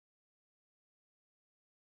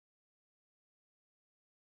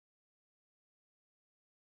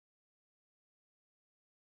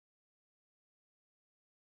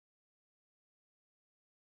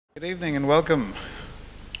Good evening and welcome.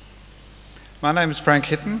 My name is Frank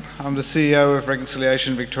Hytten. I'm the CEO of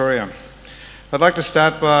Reconciliation Victoria. I'd like to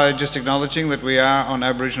start by just acknowledging that we are on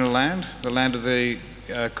Aboriginal land, the land of the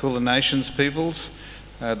Kulin Nations peoples,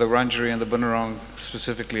 the Wurrundjerri and the Bundjalung,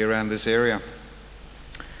 specifically around this area.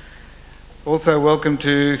 Also, welcome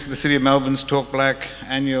to the City of Melbourne's Talk Blak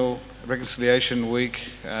annual Reconciliation Week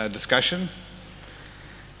discussion.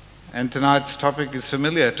 And tonight's topic is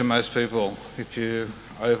familiar to most people, if you're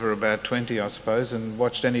over about 20, I suppose, and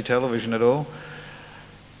watched any television at all.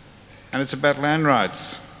 And it's about land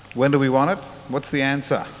rights. When do we want it? What's the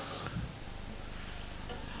answer?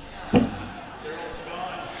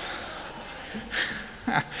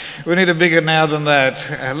 We need a bigger now than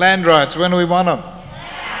that. Land rights, when do we want them?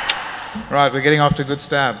 Right, we're getting off to a good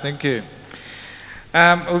start. Thank you.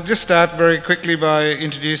 We'll just start very quickly by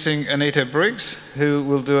introducing Aretha Briggs, who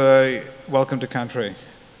will do a welcome to country.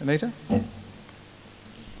 Anita?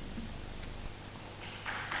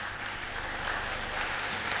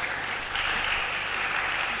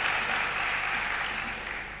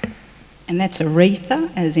 And that's Aretha,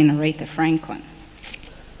 as in Aretha Franklin.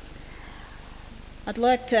 I'd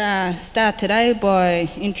like to start today by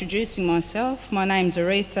introducing myself. My name's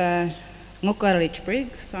Aretha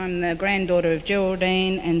Briggs. I'm the granddaughter of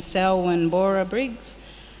Geraldine and Selwyn Bora Briggs.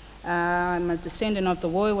 I'm a descendant of the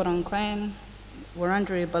Woiwurrung clan,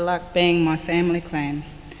 Wurrundjerri-ballak being my family clan.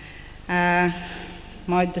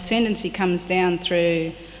 My descendancy comes down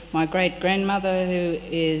through my great-grandmother, who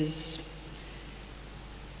is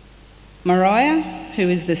Mariah, who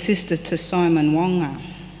is the sister to Simon Wonga.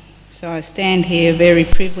 So I stand here very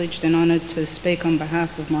privileged and honoured to speak on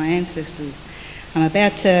behalf of my ancestors. I'm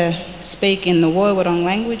about to speak in the Woiwurrung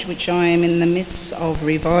language, which I am in the midst of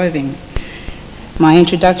reviving. My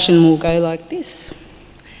introduction will go like this.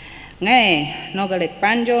 Ngai nogalek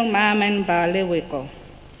panjol mamen ba lewiko.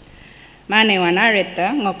 Mane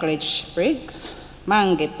wanareta ngoklech Briggs,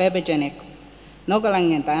 mange pebejenek.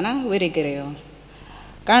 Nogalangentana Wiradjeri.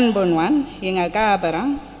 Kanbunwan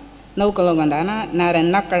yingagabarang nogalongandana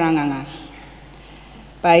naren nakaranganga.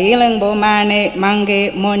 Ba ilang bo mane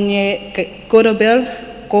mange monye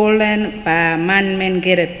kurubel kolen ba manmen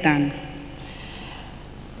gereptan.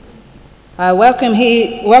 I welcome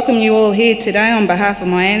you all here today on behalf of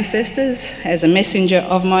my ancestors, as a messenger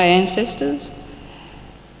of my ancestors.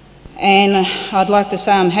 And I'd like to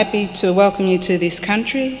say I'm happy to welcome you to this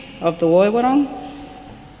country of the Woiwurrung,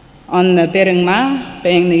 on the Wurrung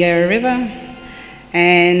being the Yarra River.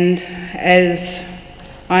 And as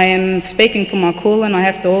I am speaking for my Kulin, I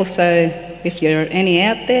have to also, if you're any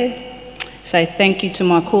out there, say thank you to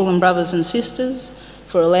my Kulin brothers and sisters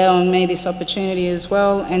for allowing me this opportunity as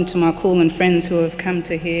well, and to my Kulin friends who have come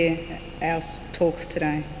to hear our talks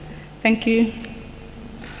today. Thank you.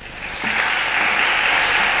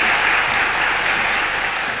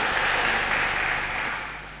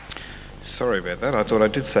 Sorry about that. I thought I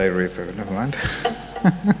did say Aretha, but never mind.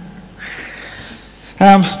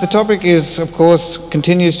 The topic is, of course,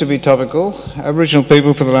 continues to be topical. Aboriginal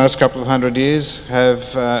people for the last couple of 100 years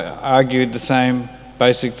have argued the same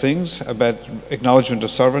basic things about acknowledgement of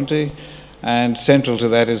sovereignty, and central to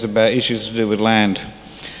that is about issues to do with land.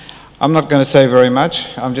 I'm not going to say very much.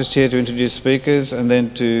 I'm just here to introduce speakers and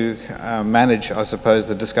then to manage, I suppose,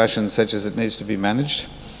 the discussion such as it needs to be managed,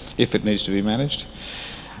 if it needs to be managed.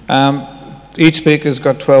 Each speaker's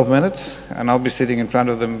got 12 minutes, and I'll be sitting in front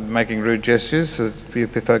of them making rude gestures so that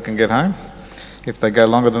people can get home, if they go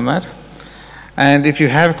longer than that. And if you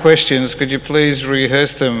have questions, could you please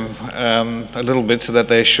rehearse them a little bit so that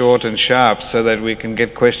they're short and sharp, so that we can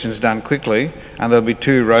get questions done quickly, and there'll be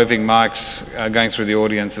 2 roving mics going through the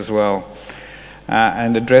audience as well.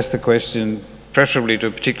 And address the question preferably to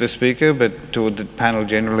a particular speaker, but to the panel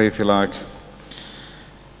generally if you like.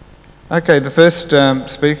 Okay, the first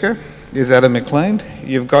speaker is Adam McLean.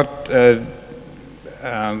 You've got the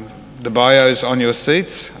bios on your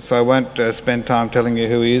seats, so I won't spend time telling you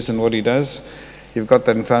who he is and what he does. You've got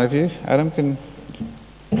that in front of you. Adam,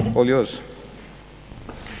 all yours.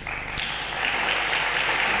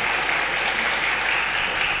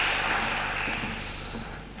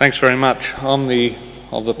 Thanks very much. I'm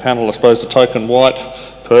of the panel, I suppose, the token white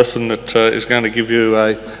person that is going to give you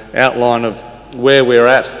an outline of where we're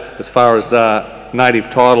at as far as native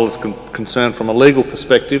title is concerned from a legal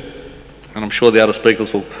perspective, and I'm sure the other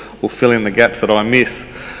speakers will fill in the gaps that I miss.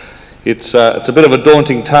 It's a bit of a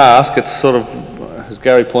daunting task. It's sort of, as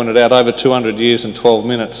Gary pointed out, over 200 years and 12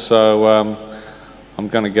 minutes, so I'm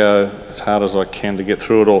going to go as hard as I can to get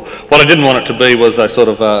through it all. What I didn't want it to be was a sort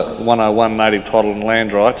of 101 native title and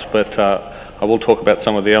land rights, but I will talk about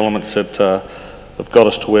some of the elements that have got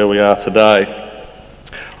us to where we are today.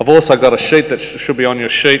 I've also got a sheet that should be on your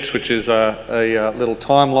sheets, which is a little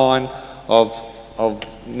timeline of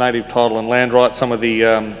native title and land rights, some of the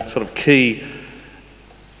sort of key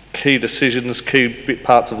decisions, key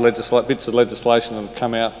parts of bits of legislation that have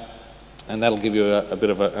come out, and that'll give you a bit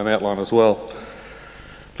of an outline as well.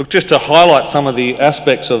 Look, just to highlight some of the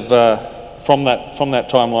aspects of from that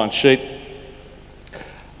timeline sheet.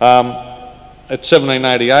 At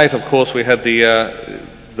 1788, of course, we had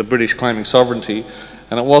the British claiming sovereignty,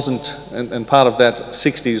 and it wasn't, and part of that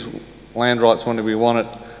 60s land rights when we want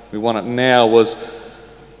it now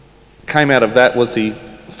came out of that was the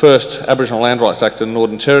first Aboriginal Land Rights Act in the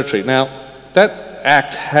Northern Territory. Now, that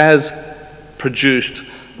Act has produced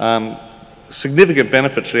significant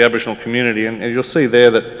benefits to the Aboriginal community, and you'll see there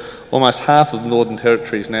that almost half of the Northern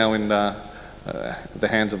Territory is now in the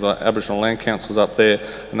hands of the Aboriginal land councils up there,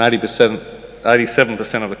 and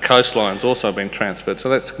 87% of the coastline's also been transferred. So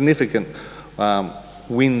that's significant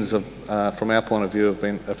wins from our point of view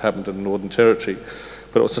have happened in the Northern Territory.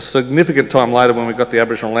 But it was a significant time later when we got the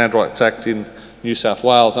Aboriginal Land Rights Act in New South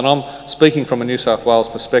Wales. And I'm speaking from a New South Wales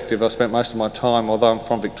perspective. I spent most of my time, although I'm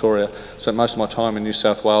from Victoria, spent most of my time in New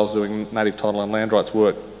South Wales doing native title and land rights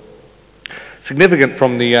work. Significant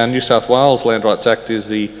from the New South Wales Land Rights Act is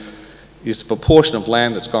the proportion of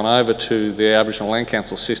land that's gone over to the Aboriginal Land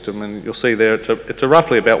Council system, and you'll see there it's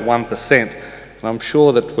roughly about 1%. And I'm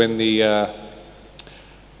sure that when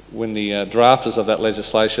the drafters of that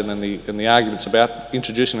legislation and the arguments about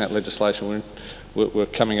introducing that legislation were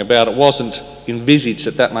coming about, it wasn't envisaged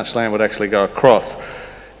that much land would actually go across.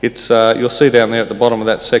 You'll see down there at the bottom of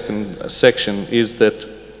that second section is that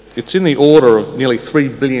it's in the order of nearly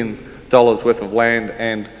 $3 billion worth of land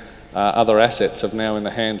and other assets are now in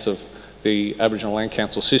the hands of the Aboriginal Land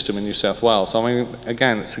Council system in New South Wales. So, I mean,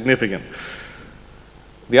 again, it's significant.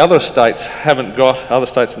 The other states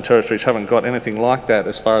and territories haven't got anything like that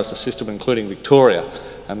as far as the system, including Victoria,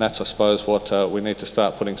 and that's, I suppose, what we need to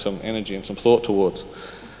start putting some energy and some thought towards.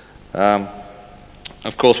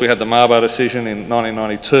 Of course, we had the Mabo decision in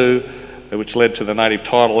 1992, which led to the Native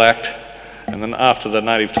Title Act, and then after the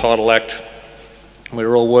Native Title Act, we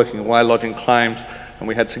were all working away, lodging claims, and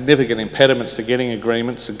we had significant impediments to getting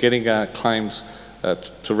agreements and getting claims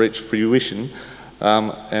to reach fruition.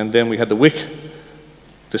 And then we had the WIC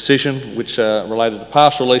decision, which related to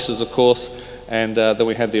partial leases, of course, and then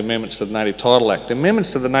we had the amendments to the Native Title Act. The amendments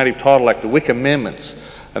to the Native Title Act, the WIC amendments,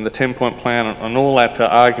 and the 10-point plan and all that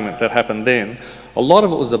argument that happened then, a lot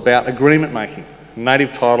of it was about agreement making,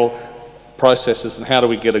 native title processes and how do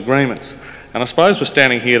we get agreements. And I suppose we're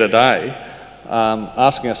standing here today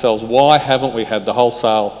asking ourselves, why haven't we had the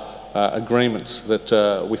wholesale agreements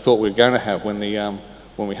that we thought we were going to have when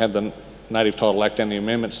we had the Native Title Act and the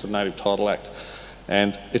amendments to the Native Title Act?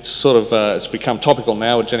 And it's sort of it's become topical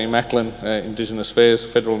now with Jenny McLean, Indigenous Affairs,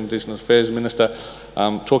 Federal Indigenous Affairs Minister,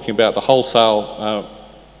 talking about the wholesale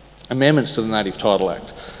amendments to the Native Title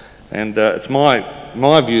Act. And it's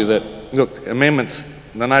my view that, look, amendments,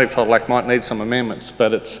 the Native Title Act might need some amendments,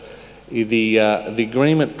 but it's the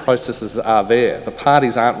agreement processes are there. The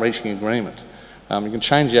parties aren't reaching agreement. You can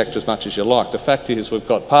change the Act as much as you like. The fact is we've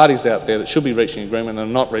got parties out there that should be reaching agreement and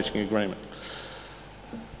are not reaching agreement.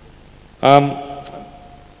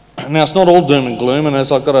 Now, it's not all doom and gloom, and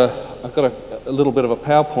as I've got a little bit of a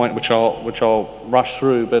PowerPoint which I'll rush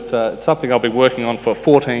through, but it's something I've been working on for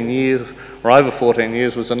 14 years, or over 14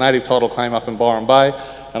 years, was a native title claim up in Byron Bay,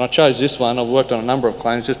 and I chose this one. I've worked on a number of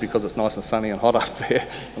claims just because it's nice and sunny and hot up there,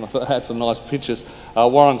 and I thought I had some nice pictures.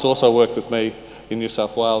 Warren's also worked with me in New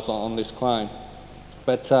South Wales on this claim.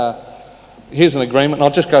 But here's an agreement, and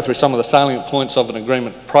I'll just go through some of the salient points of an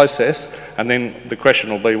agreement process, and then the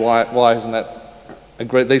question will be why isn't that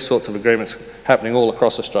these sorts of agreements happening all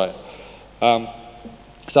across Australia.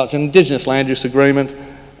 So it's an Indigenous Land Use Agreement,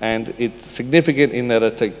 and it's significant in that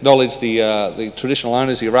it acknowledged the traditional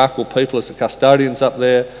owners, the Yorta people, as the custodians up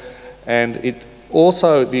there, and it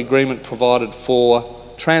also, the agreement provided for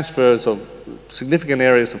transfers of significant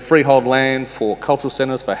areas of freehold land for cultural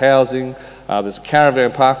centres, for housing. There's a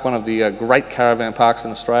caravan park, one of the great caravan parks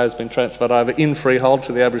in Australia, has been transferred over in freehold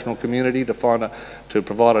to the Aboriginal community to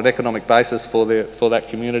provide an economic basis for that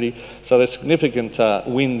community. So there's significant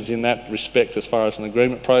wins in that respect as far as an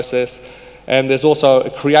agreement process. And there's also a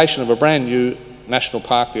creation of a brand new national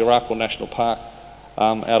park, the Yorta National Park,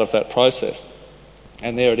 out of that process.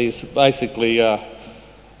 And there it is, basically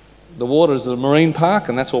the water is a marine park,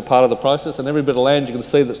 and that's all part of the process, and every bit of land you can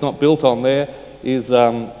see that's not built on there is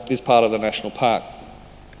part of the national park.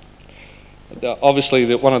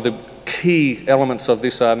 Obviously, one of the key elements of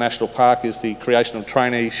this national park is the creation of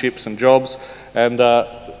traineeships and jobs, and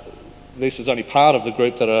this is only part of the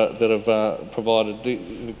group that have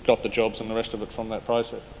got the jobs, and the rest of it from that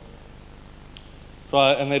process.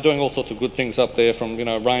 Right, and they're doing all sorts of good things up there, from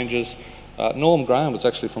rangers. Norm Graham was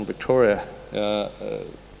actually from Victoria.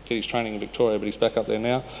 Did his training in Victoria, but he's back up there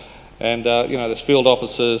now. And there's field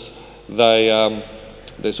officers.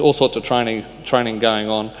 There's all sorts of training going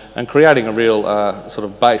on, and creating a real sort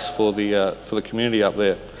of base for the community up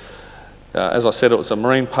there. As I said, it was a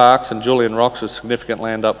marine parks, and Julian Rocks is significant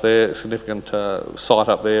land up there. A significant site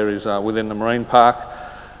up there is within the marine park.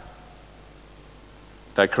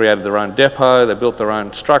 They created their own depot. They built their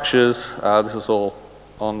own structures. This is all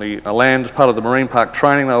on the land, part of the marine park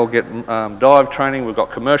training. They all get dive training. We've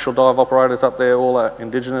got commercial dive operators up there, all are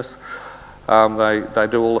Indigenous. They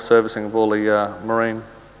do all the servicing of all the marine,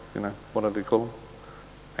 what do they call them?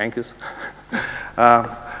 Anchors.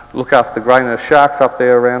 Look after the grey nurse sharks up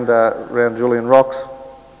there around Julian Rocks.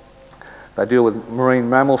 They deal with marine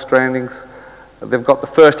mammal strandings. They've got the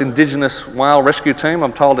first Indigenous whale rescue team.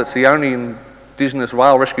 I'm told it's the only Indigenous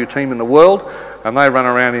whale rescue team in the world, and they run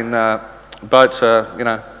around in boats,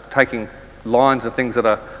 taking lines and things that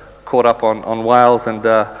are caught up on whales and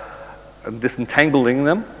disentangling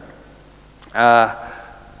them.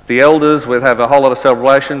 The elders, we have a whole lot of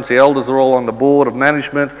celebrations. The elders are all on the board of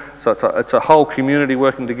management, so it's a whole community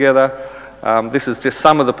working together. This is just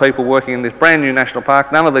some of the people working in this brand new national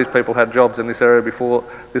park. None of these people had jobs in this area before.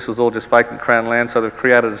 This was all just vacant Crown land, so they've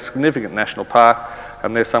created a significant national park,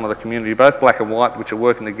 and there's some of the community, both black and white, which are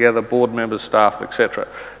working together, board members, staff, etc.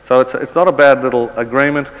 So it's not a bad little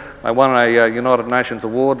agreement. They won a United Nations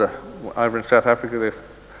award over in South Africa.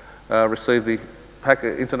 They've received the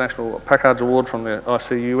International Packard's Award from the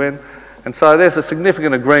ICUN. And so there's a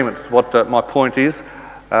significant agreement, what my point is,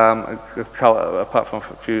 apart from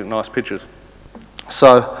a few nice pictures.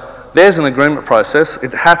 So there's an agreement process.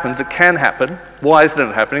 It happens, it can happen. Why isn't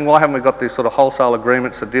it happening? Why haven't we got these sort of wholesale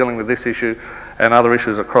agreements that are dealing with this issue and other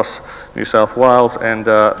issues across New South Wales and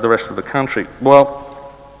the rest of the country? Well,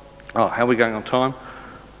 how are we going on time?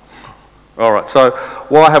 All right, so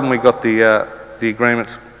why haven't we got the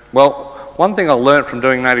agreements? Well, one thing I learned from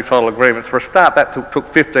doing native title agreements, for a start, that took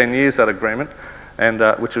 15 years, that agreement, and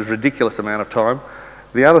which is a ridiculous amount of time.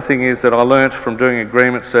 The other thing is that I learned from doing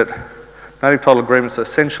agreements that native title agreements are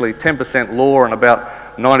essentially 10% law and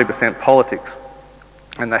about 90% politics.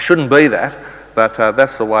 And they shouldn't be that, but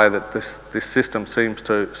that's the way that this system seems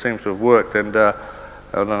to have worked. And I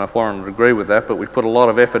don't know if Warren would agree with that, but we put a lot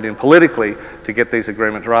of effort in politically to get these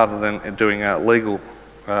agreements rather than doing legal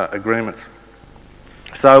agreements.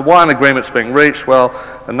 So why an agreement's being reached? Well,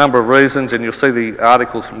 a number of reasons, and you'll see the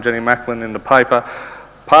articles from Jenny McLean in the paper.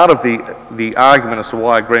 Part of the argument as to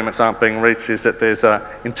why agreements aren't being reached is that there's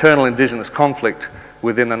internal Indigenous conflict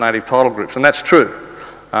within the native title groups, and that's true.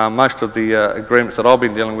 Most of the agreements that I've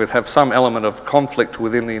been dealing with have some element of conflict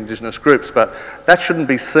within the Indigenous groups, but that shouldn't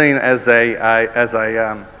be seen as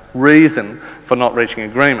a reason for not reaching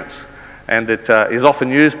agreements. And it is often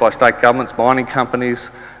used by state governments, mining companies,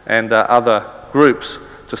 and other groups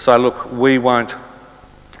to say, look, we won't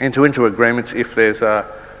enter into agreements if there's a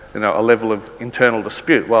level of internal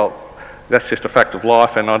dispute. Well, that's just a fact of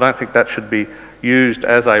life, and I don't think that should be used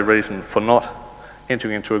as a reason for not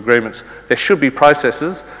entering into agreements. There should be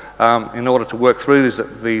processes in order to work through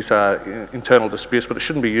these internal disputes, but it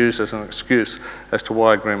shouldn't be used as an excuse as to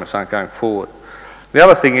why agreements aren't going forward. The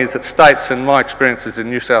other thing is that states, and my experiences in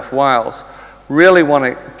New South Wales, really want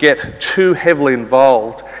to get too heavily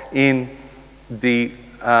involved in the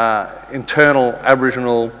internal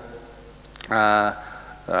Aboriginal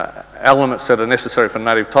elements that are necessary for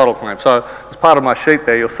native title claims. So as part of my sheet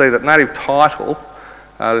there, you'll see that native title,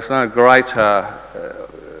 there's no great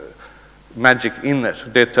magic in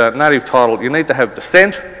it, that native title, you need to have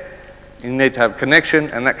descent, you need to have connection,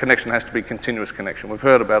 and that connection has to be continuous connection. We've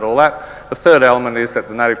heard about all that. The third element is that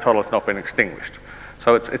the native title has not been extinguished.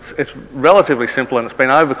 So it's relatively simple, and it's been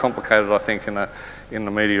overcomplicated, I think, in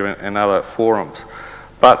the media and other forums.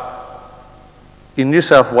 But in New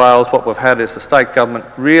South Wales, what we've had is the state government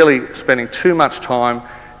really spending too much time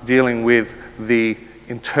dealing with the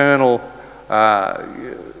internal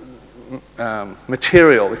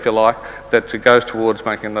material, if you like, that goes towards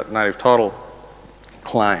making that native title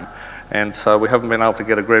claim. And so we haven't been able to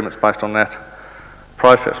get agreements based on that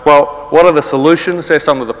process. Well, what are the solutions? There's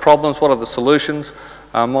some of the problems. What are the solutions?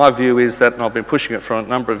 My view is that, and I've been pushing it for a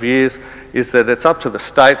number of years, is that it's up to the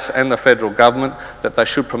states and the federal government that they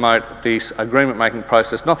should promote this agreement-making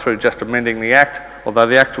process, not through just amending the Act, although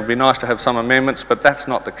the Act would be nice to have some amendments, but that's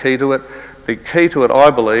not the key to it. The key to it,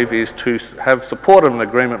 I believe, is to have support of an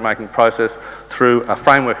agreement-making process through a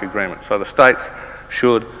framework agreement. So the states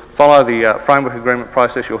should follow the framework agreement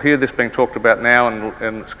process. You'll hear this being talked about now,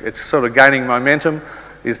 and it's sort of gaining momentum,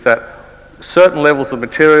 is that certain levels of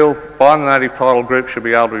material by the native title group should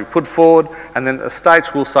be able to be put forward, and then the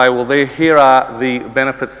states will say, well, here are the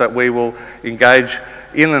benefits that we will engage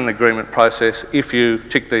in an agreement process if you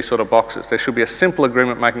tick these sort of boxes. There should be a simple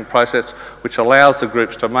agreement making process which allows the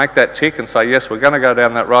groups to make that tick and say, yes, we're going to go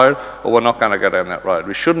down that road, or we're not going to go down that road.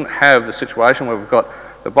 We shouldn't have the situation where we've got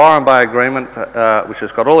the Byron Bay Agreement, which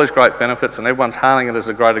has got all these great benefits and everyone's hailing it as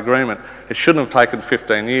a great agreement. It shouldn't have taken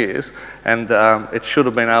 15 years, and it should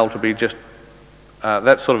have been able to be just,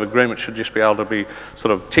 that sort of agreement should just be able to be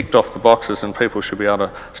sort of ticked off the boxes, and people should be able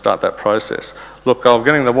to start that process. Look, I'm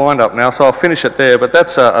getting the wind up now, so I'll finish it there, but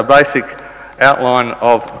that's a basic outline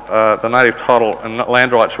of the native title and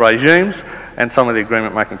land rights regimes and some of the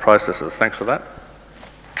agreement making processes. Thanks for that.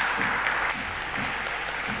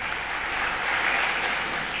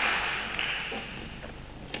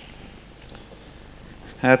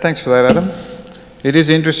 Thanks for that, Adam. It is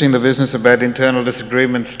interesting, the business about internal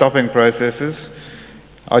disagreement stopping processes.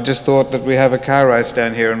 I just thought that we have a car race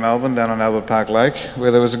down here in Melbourne, down on Albert Park Lake,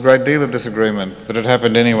 where there was a great deal of disagreement, but it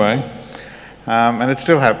happened anyway. And it's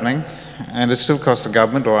still happening, and it still costs the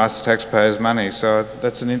government or us taxpayers money, so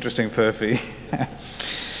that's an interesting furphy.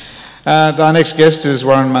 Our next guest is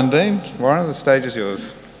Warren Mundine. Warren, the stage is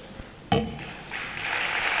yours.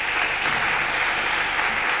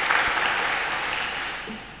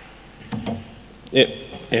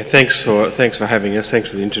 Yeah, thanks for having us. Thanks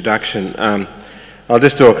for the introduction. I'll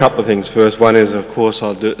just do a couple of things first. One is, of course,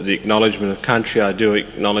 I'll do the acknowledgement of country. I do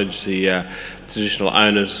acknowledge the traditional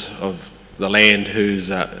owners of the land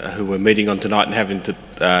who we're meeting on tonight and having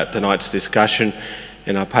tonight's discussion,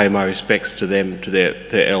 and I pay my respects to them, to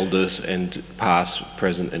their elders, and past,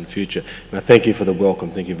 present, and future. And I thank you for the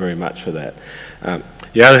welcome. Thank you very much for that.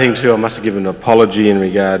 The other thing too, I must give an apology in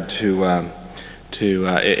regard to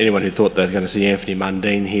anyone who thought they were going to see Anthony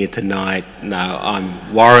Mundine here tonight. No,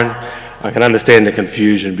 I'm Warren. I can understand the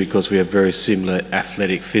confusion because we have very similar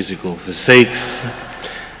athletic physical physiques,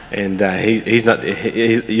 and he's not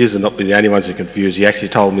the only ones who are confused. He actually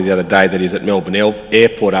told me the other day that he's at Melbourne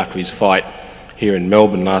Airport after his fight here in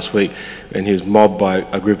Melbourne last week, and he was mobbed by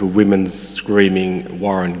a group of women screaming,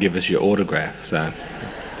 "Warren, give us your autograph." So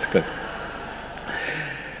it's good.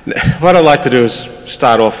 What I'd like to do is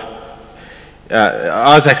start off.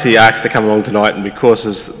 I was actually asked to come along tonight, and because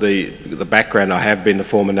of the background I have been the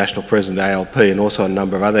former national president of ALP and also a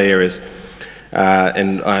number of other areas,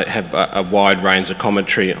 and I have a wide range of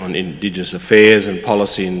commentary on Indigenous affairs and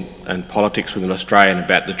policy and politics within Australia and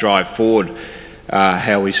about the drive forward,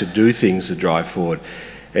 how we should do things to drive forward.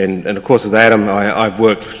 And of course with Adam, I've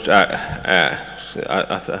worked, I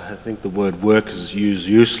think the word work is used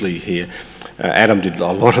loosely here. Adam did a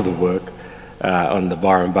lot of the work on the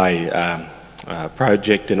Byron Bay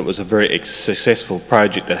project, and it was a very successful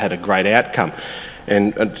project that had a great outcome.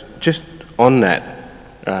 And just on that,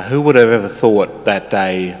 who would have ever thought that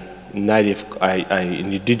an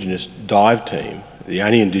Indigenous dive team, the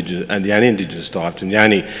only Indigenous dive team, the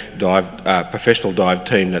only professional dive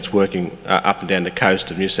team that's working up and down the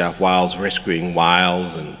coast of New South Wales, rescuing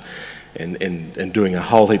whales and doing a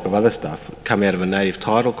whole heap of other stuff, come out of a native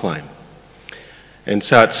title claim? And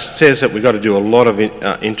so it says that we've got to do a lot of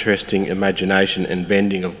interesting imagination and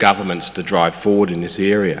bending of governments to drive forward in this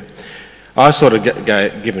area. I was sort of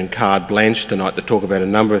given carte blanche tonight to talk about a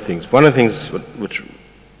number of things. One of the things which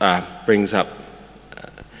brings up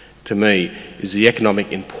to me is the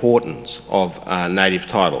economic importance of native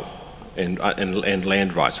title and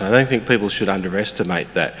land rights. And I don't think people should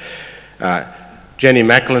underestimate that. Jenny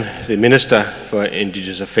McLean, the Minister for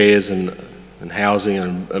Indigenous Affairs and Housing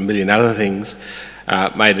and a million other things,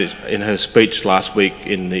 made it in her speech last week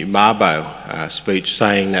in the Mabo speech,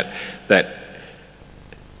 saying that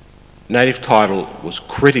native title was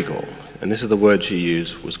critical, and this is the word she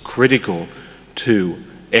used, was critical to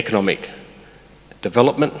economic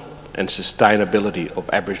development and sustainability of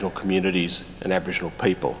Aboriginal communities and Aboriginal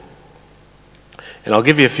people. And I'll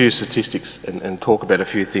give you a few statistics and talk about a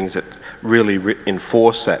few things that really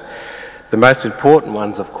enforce that. The most important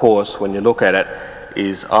ones, of course, when you look at it,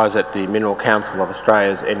 is I was at the Mineral Council of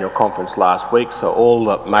Australia's annual conference last week, so all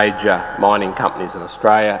the major mining companies in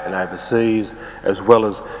Australia and overseas, as well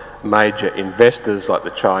as major investors like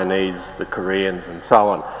the Chinese, the Koreans and so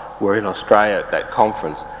on, were in Australia at that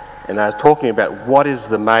conference. And they were talking about what is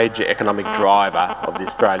the major economic driver of the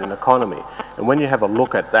Australian economy. And when you have a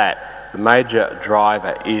look at that, the major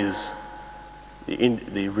driver is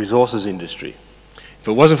the resources industry. If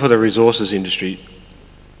it wasn't for the resources industry,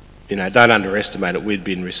 don't underestimate it, we'd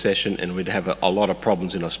be in recession and we'd have a lot of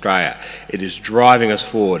problems in Australia. It is driving us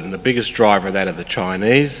forward, and the biggest driver of that are the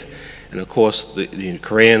Chinese, and of course the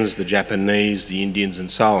Koreans, the Japanese, the Indians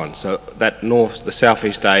and so on. So that the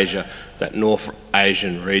Southeast Asia, that North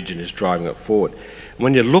Asian region is driving it forward.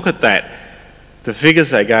 When you look at that, the figures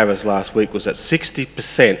they gave us last week was that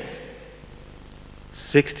 60%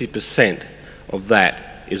 of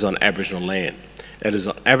that is on Aboriginal land. That is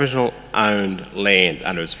on Aboriginal owned land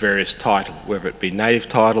under its various titles, whether it be native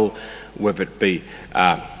title, whether it be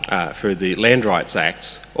through the Land Rights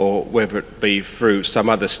Acts, or whether it be through some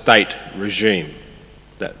other state regime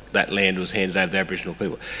that land was handed over to Aboriginal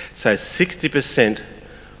people. So 60%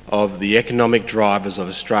 of the economic drivers of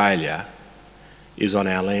Australia is on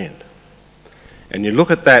our land. And you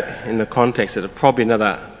look at that in the context that probably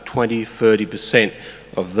another 20–30%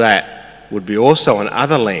 of that would be also on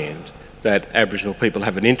other land that Aboriginal people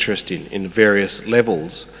have an interest in various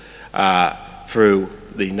levels through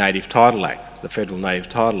the Native Title Act, the Federal Native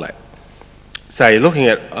Title Act. So you're looking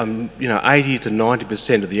at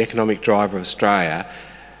 80–90% of the economic driver of Australia,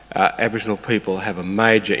 Aboriginal people have a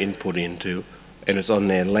major input into, and it's on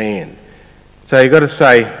their land. So you've got to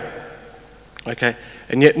say, okay,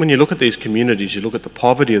 and yet when you look at these communities, you look at the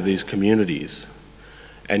poverty of these communities,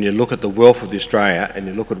 and you look at the wealth of Australia, and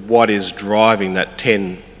you look at what is driving that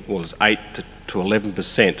 8 to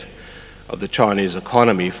 11% of the Chinese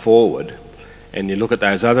economy forward, and you look at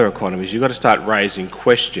those other economies, you've got to start raising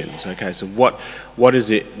questions. Okay, so what is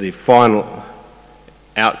the final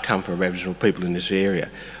outcome for Aboriginal people in this area?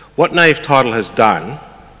 What Native Title has done,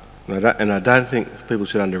 and I don't think people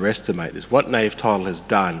should underestimate this, what Native Title has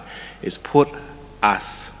done is put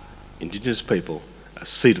us, Indigenous people, a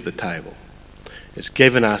seat at the table. It's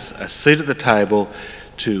given us a seat at the table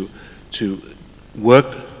to work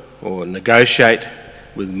or negotiate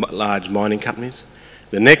with large mining companies.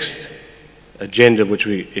 The next agenda, which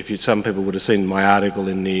some people would have seen my article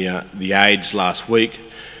in the Age last week,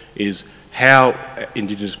 is how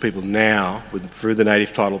Indigenous people now, through the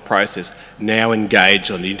native title process, now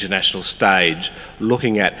engage on the international stage,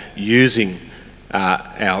 looking at using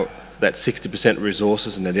that 60%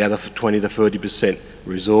 resources and the other 20–30%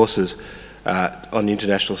 resources on the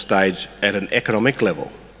international stage at an economic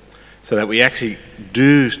level, so that we actually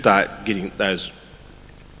do start getting those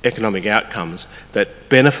economic outcomes that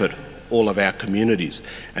benefit all of our communities.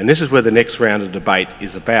 And this is where the next round of debate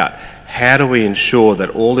is about. How do we ensure that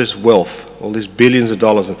all this wealth, all these billions of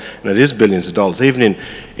dollars, and it is billions of dollars, even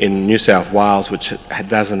in New South Wales, which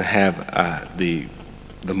doesn't have the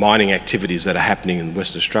mining activities that are happening in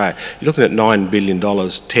Western Australia, you're looking at $9 billion,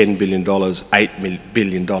 $10 billion, $8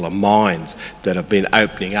 billion mines that have been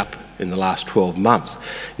opening up in the last 12 months.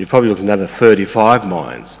 You're probably looking at another 35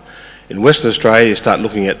 mines. In Western Australia, you start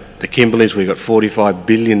looking at the Kimberleys, we've got $45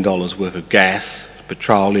 billion worth of gas,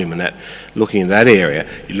 petroleum and that. Looking at that area,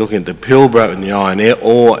 you're looking at the Pilbara and the iron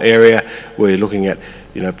ore area, where you're looking at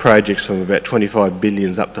projects from about 25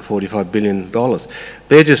 billion up to $45 billion.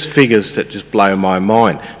 They're just figures that just blow my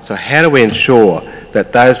mind. So how do we ensure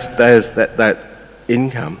that that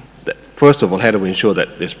income, first of all, how do we ensure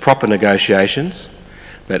that there's proper negotiations,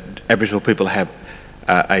 that Aboriginal people have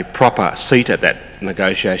a proper seat at that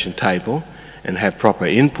negotiation table and have proper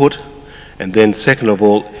input, and then second of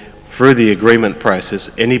all, through the agreement process,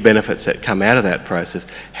 any benefits that come out of that process,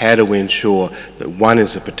 how do we ensure that one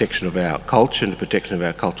is the protection of our culture and the protection of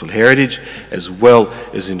our cultural heritage, as well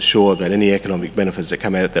as ensure that any economic benefits that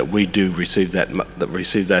come out of that we do receive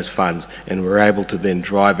receive those funds, and we're able to then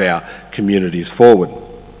drive our communities forward.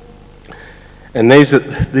 And these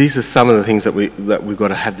are some of the things that we've got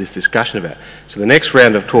to have this discussion about. So the next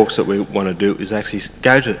round of talks that we want to do is actually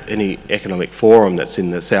go to any economic forum that's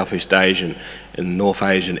in the Southeast Asian and North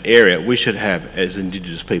Asian area. We should have, as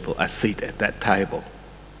Indigenous people, a seat at that table.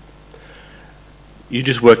 You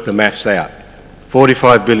just work the maths out.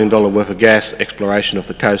 $45 billion worth of gas exploration off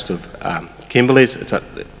the coast of Kimberleys.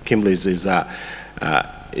 Kimberleys is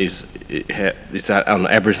on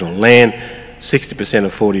Aboriginal land. 60%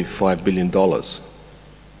 of $45 billion.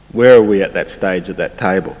 Where are we at that stage, at that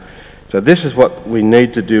table? So this is what we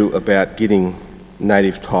need to do about getting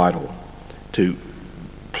native title to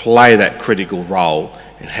play that critical role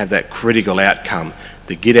and have that critical outcome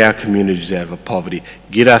to get our communities out of poverty,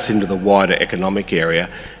 get us into the wider economic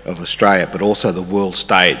area of Australia, but also the world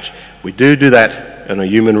stage. We do that in a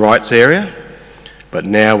human rights area, but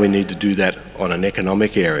now we need to do that on an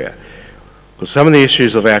economic area. Because some of the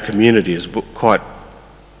issues of our community is quite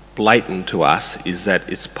blatant to us, is that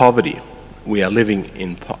it's poverty. We are living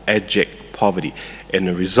in abject poverty, and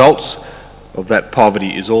the results of that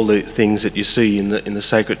poverty is all the things that you see in the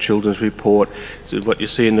Sacred Children's Report, is what you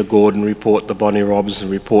see in the Gordon Report, the Bonnie Robinson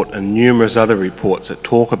Report, and numerous other reports that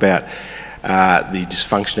talk about the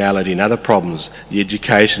dysfunctionality and other problems, the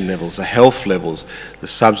education levels, the health levels, the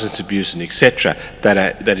substance abuse and etc.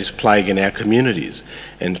 that is plaguing our communities.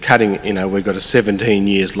 And cutting, you know, we've got a 17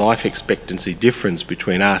 years life expectancy difference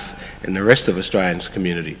between us and the rest of Australians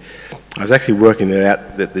community. I was actually working it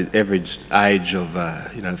out that the average age of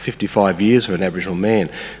 55 years for an Aboriginal man.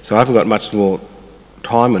 So I haven't got much more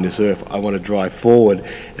time on this earth. I want to drive forward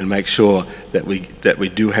and make sure that we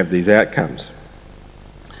do have these outcomes.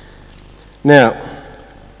 Now,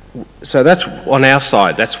 so that's on our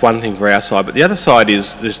side, that's one thing for our side, but the other side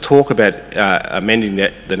is there's talk about amending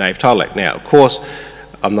the Native Title Act. Now, of course,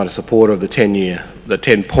 I'm not a supporter of the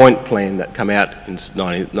 10-point plan that came out in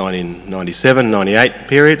 1997, 98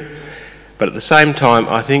 period, but at the same time,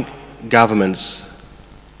 I think governments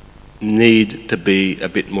need to be a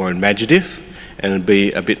bit more imaginative and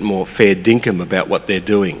be a bit more fair dinkum about what they're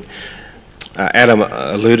doing. Adam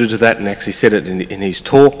alluded to that and actually said it in his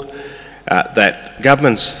talk. That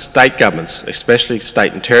governments, state governments, especially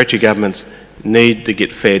state and territory governments, need to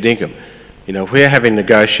get fair dinkum. You know, if we're having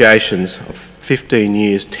negotiations of 15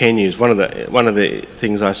 years, 10 years, one of the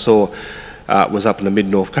things I saw was up in the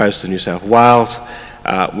mid-north coast of New South Wales.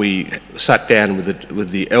 We sat down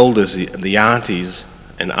with the elders, the aunties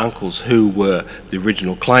and uncles who were the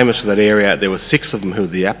original claimants for that area. There were 6 of them who were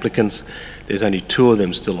the applicants. There's only 2 of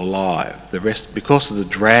them still alive. The rest, because of the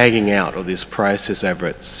dragging out of this process over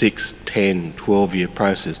a 6, 10, 12-year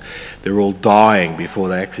process, they're all dying before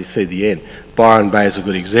they actually see the end. Byron Bay is a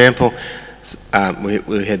good example.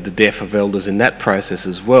 We had the death of elders in that process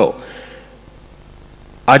as well.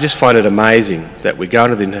 I just find it amazing that we go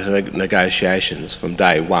into the negotiations from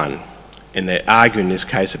day one, and they're arguing in this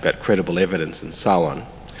case about credible evidence and so on.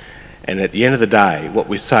 And at the end of the day, what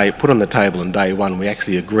we say, put on the table on day one, we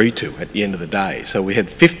actually agree to at the end of the day. So we had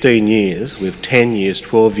 15 years, we have 10 years,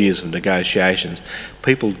 12 years of negotiations,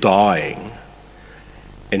 people dying,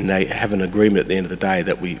 and they have an agreement at the end of the day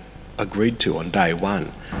that we agreed to on day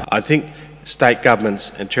one. I think state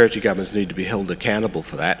governments and territory governments need to be held accountable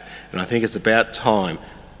for that, and I think it's about time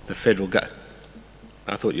the federal government...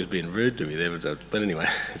 I thought you were being rude to me there, but anyway,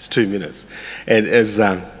 it's 2 minutes. And as...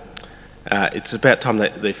 it's about time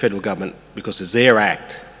that the federal government, because it's their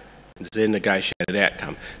act, it's their negotiated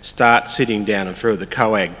outcome, start sitting down and through the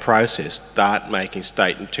COAG process, start making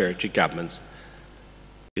state and territory governments,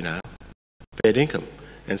 you know, fair income,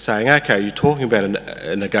 and saying, okay, you're talking about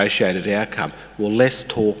a negotiated outcome. Well, let's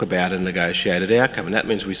talk about a negotiated outcome, and that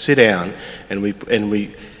means we sit down and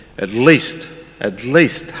we at least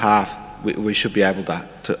half, we should be able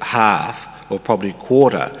to half or probably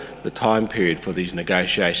quarter the time period for these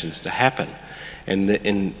negotiations to happen, and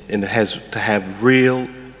it has to have real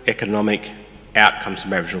economic outcomes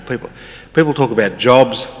from Aboriginal people. People talk about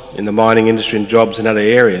jobs in the mining industry and jobs in other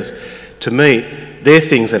areas. To me, they're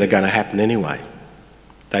things that are going to happen anyway.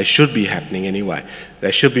 They should be happening anyway.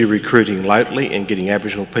 They should be recruiting locally and getting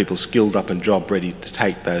Aboriginal people skilled up and job ready to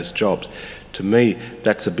take those jobs. To me,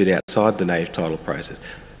 that's a bit outside the native title process.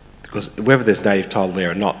 Because whether there's native title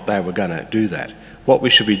there or not, they were going to do that. What we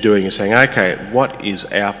should be doing is saying, okay, what is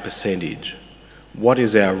our percentage? What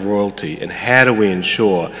is our royalty? And how do we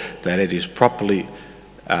ensure that it is properly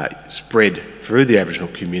spread through the Aboriginal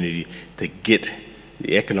community to get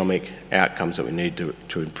the economic outcomes that we need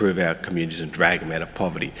to improve our communities and drag them out of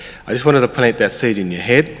poverty? I just wanted to plant that seed in your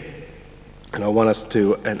head, and I want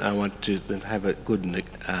to have a good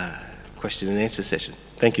question and answer session.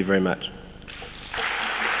 Thank you very much.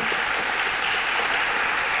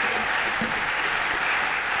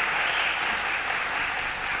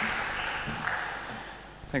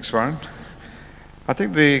 Thanks, Warren. I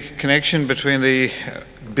think the connection between the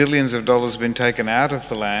billions of dollars being taken out of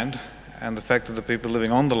the land and the fact that the people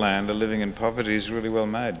living on the land are living in poverty is really well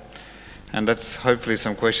made. And that's hopefully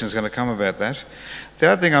some questions going to come about that. The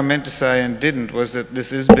other thing I meant to say and didn't was that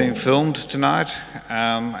this is being filmed tonight,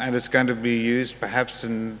 and it's going to be used perhaps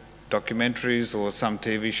in documentaries or some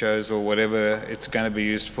TV shows or whatever it's going to be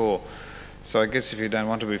used for. So I guess if you don't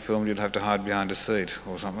want to be filmed, you'll have to hide behind a seat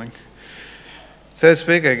or something. Third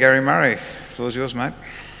speaker, Gary Murray. The floor's yours, mate.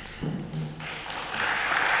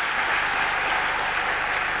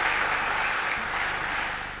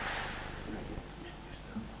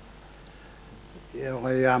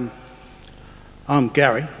 Yeah, I'm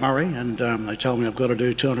Gary Murray, and they told me I've got to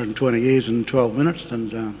do 220 years in 12 minutes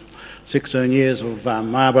and 16 years of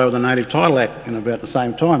Mabo, the Native Title Act, in about the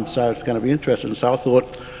same time, so it's going to be interesting. So I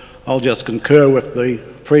thought I'll just concur with the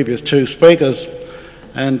previous 2 speakers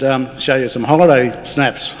and show you some holiday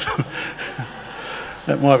snaps.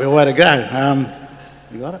 That might be a way to go.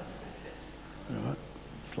 You got it? All right.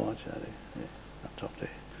 Slideshow there. Yeah, up top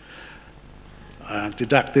there.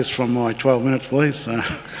 Deduct this from my 12 minutes, please.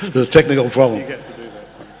 There's a technical problem. You get to do that.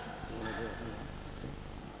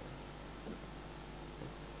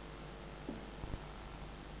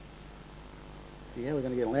 Yeah, we're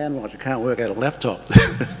going to get landlines. I can't work out a laptop.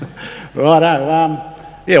 Righto.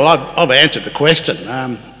 Yeah, well, I've answered the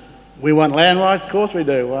question. We want land rights, of course we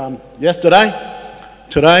do. Yesterday,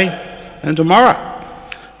 today, and tomorrow.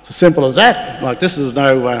 It's as simple as that. Like, this is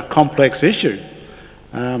no complex issue.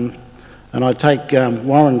 And I take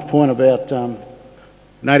Warren's point about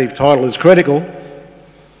native title is critical,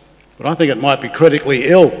 but I think it might be critically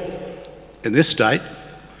ill in this state.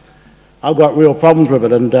 I've got real problems with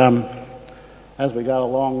it, and as we go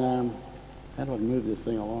along, how do I move this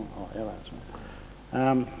thing along? Oh,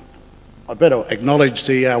 arrows. I better acknowledge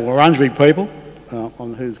the Wurrundjeri people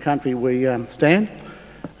on whose country we stand,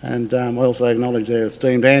 and I also acknowledge their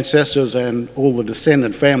esteemed ancestors and all the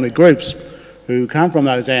descendant family groups who come from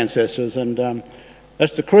those ancestors, and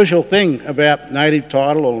that's the crucial thing about native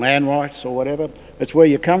title or land rights or whatever. It's where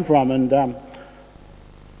you come from, and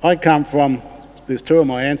I come from, there's two of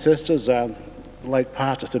my ancestors, late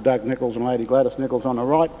Pastor Doug Nichols and Lady Gladys Nichols on the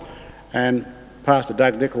right, and Pastor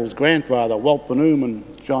Doug Nichols' grandfather, Walt Benoom and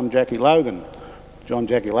John Jackie Logan. John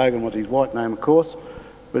Jackie Logan was his white name, of course,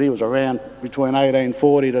 but he was around between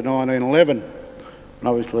 1840 to 1911. And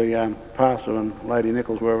obviously, Pastor and Lady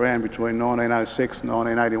Nichols were around between 1906 and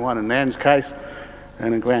 1981 in Nan's case,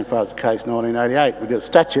 and in Grandfather's case, 1988. We did a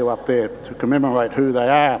statue up there to commemorate who they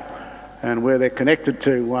are and where they're connected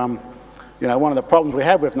to. You know, one of the problems we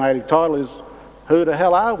have with native title is, who the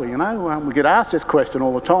hell are we, you know? We get asked this question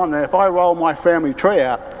all the time. Now, if I roll my family tree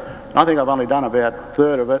out, and I think I've only done about a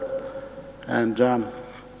third of it, and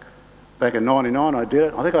back in '99 I did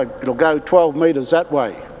it, I think it'll go 12 metres that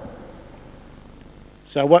way.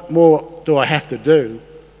 So what more do I have to do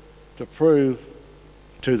to prove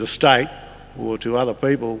to the state or to other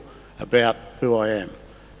people about who I am?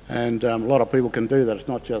 And a lot of people can do that, it's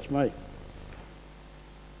not just me.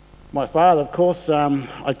 My father, of course,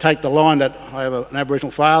 I take the line that I have an Aboriginal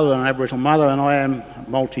father and an Aboriginal mother, and I am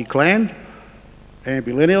multi-clan,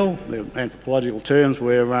 ambilineal, they're anthropological terms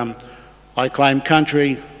where I claim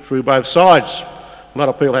country through both sides. A lot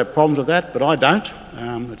of people have problems with that, but I don't.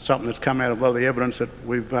 It's something that's come out of a lot of the evidence that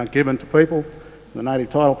we've given to people in the native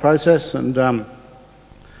title process, and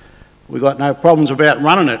we've got no problems about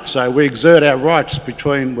running it. So we exert our rights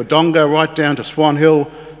between Wodonga right down to Swan Hill,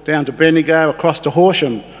 down to Bendigo, across to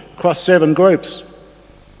Horsham, across 7 groups.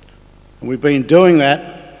 And we've been doing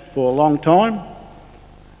that for a long time.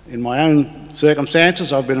 In my own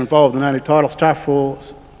circumstances, I've been involved in native title stuff for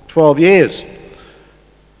 12 years. And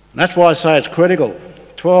that's why I say it's critical.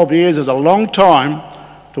 12 years is a long time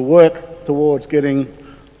to work towards getting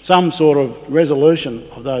some sort of resolution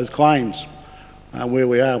of those claims. Where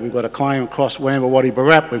we are, we've got a claim across Wamba,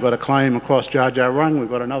 Wiradjeri-ballak, we've got a claim across Wurrung, we've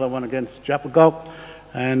got another one against Yupagalk,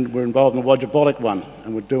 and we're involved in the Wurrundjerri-ballak one,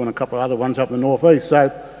 and we're doing a couple of other ones up in the northeast.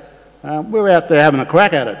 So we're out there having a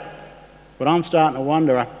crack at it. But I'm starting to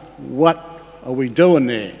wonder, what are we doing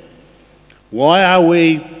there? Why are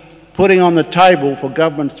we putting on the table for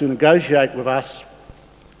governments to negotiate with us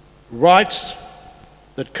rights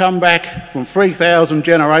that come back from 3,000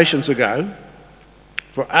 generations ago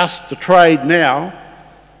for us to trade now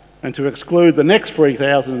and to exclude the next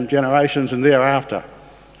 3,000 generations and thereafter?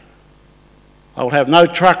 I will have no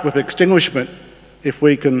truck with extinguishment if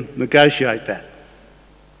we can negotiate that.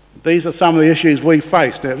 These are some of the issues we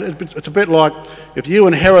face. Now, it's a bit like if you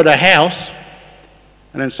inherit a house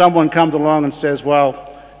and then someone comes along and says, well,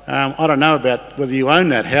 I don't know about whether you own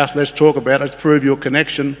that house, let's talk about it, let's prove your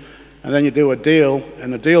connection, and then you do a deal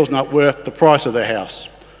and the deal's not worth the price of the house.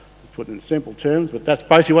 Put it in simple terms, but that's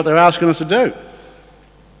basically what they're asking us to do.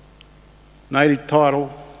 Native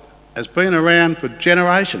title has been around for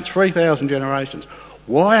generations, 3,000 generations.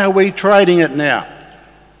 Why are we trading it now?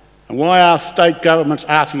 And why are state governments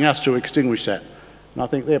asking us to extinguish that? And I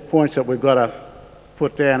think they're points that we've got to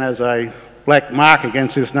put down as a black mark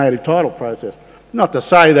against this native title process. Not to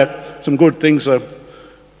say that some good things are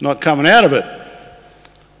not coming out of it.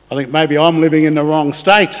 I think maybe I'm living in the wrong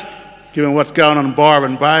state, given what's going on in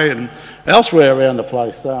Byron Bay and elsewhere around the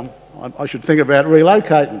place. I should think about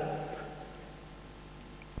relocating.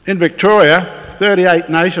 In Victoria, 38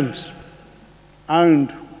 nations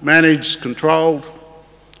owned, managed, controlled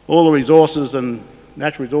all the resources and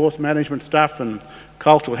natural resource management stuff and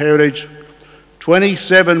cultural heritage.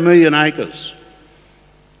 27 million acres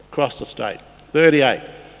across the state, 38.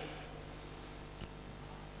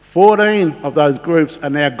 14 of those groups are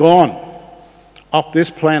now gone. off this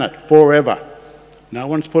planet forever. No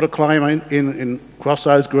one's put a claim in across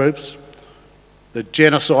those groups. The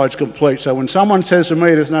genocide's complete. So when someone says to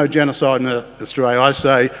me there's no genocide in Australia, I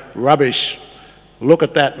say, rubbish. Look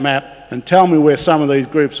at that map and tell me where some of these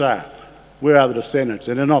groups are. Where are the descendants?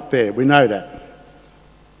 And they're not there. We know that.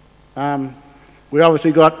 We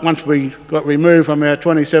obviously got, once we got removed from our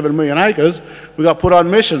 27 million acres, we got put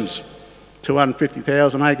on missions.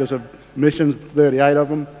 250,000 acres of missions, 38 of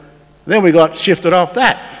them. Then we got shifted off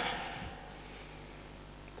that.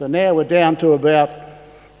 So now we're down to about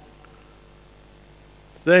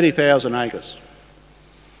 30,000 acres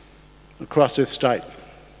across this state.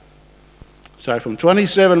 So from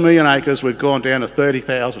 27 million acres, we've gone down to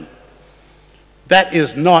 30,000. That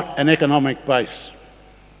is not an economic base.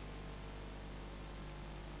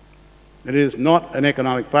 It is not an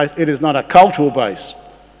economic base. It is not a cultural base.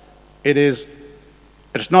 It's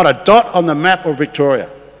not a dot on the map of Victoria.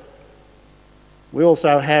 We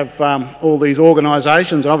also have all these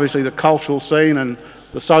organisations, obviously the cultural scene and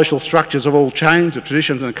the social structures have all changed, the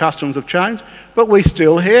traditions and customs have changed, but we're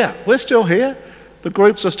still here. We're still here. The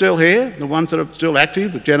groups are still here, the ones that are still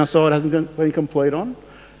active, the genocide hasn't been complete on.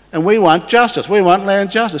 And we want justice. We want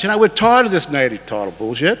land justice. You know, we're tired of this native title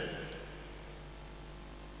bullshit.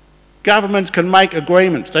 Governments can make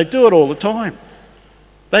agreements. They do it all the time.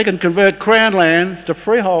 They can convert Crown land to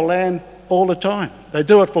freehold land all the time. They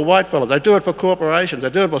do it for white fellas. They do it for corporations. They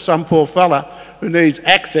do it for some poor fella who needs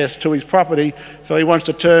access to his property, so he wants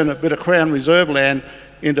to turn a bit of Crown Reserve land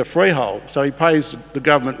into freehold. So he pays the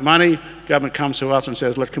government money. The government comes to us and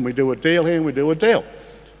says, look, can we do a deal here? And we do a deal.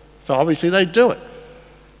 So obviously they do it.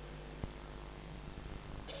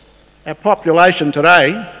 Our population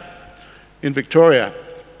today in Victoria,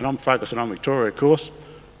 and I'm focusing on Victoria, of course.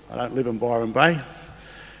 I don't live in Byron Bay.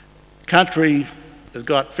 The country has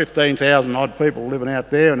got 15,000 odd people living out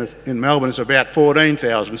there, and in Melbourne it's about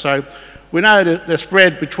 14,000. So we know that they're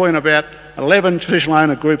spread between about 11 traditional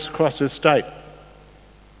owner groups across this state.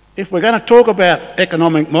 If we're going to talk about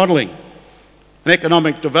economic modelling and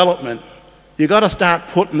economic development, you've got to start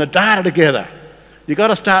putting the data together. You've got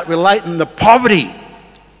to start relating the poverty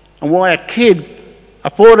and why a kid,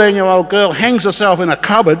 a 14-year-old girl, hangs herself in a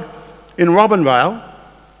cupboard in Robinvale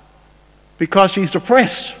because she's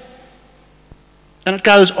depressed. And it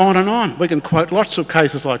goes on and on. We can quote lots of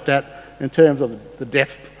cases like that in terms of the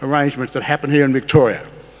death arrangements that happen here in Victoria.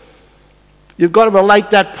 You've got to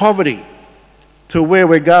relate that poverty to where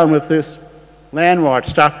we're going with this land rights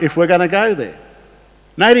stuff if we're going to go there.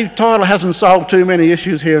 Native title hasn't solved too many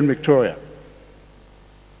issues here in Victoria.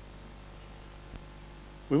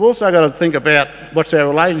 We've also got to think about what's our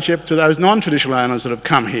relationship to those non-traditional owners that have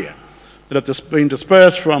come here, that have been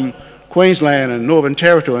dispersed from Queensland and Northern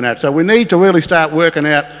Territory and that. So we need to really start working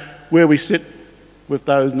out where we sit with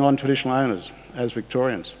those non-traditional owners as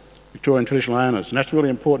Victorians, Victorian traditional owners. And that's a really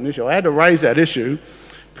important issue. I had to raise that issue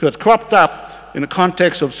because it's cropped up in the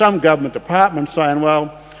context of some government departments saying,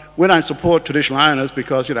 well, we don't support traditional owners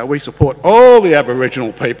because, you know, we support all the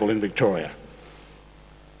Aboriginal people in Victoria.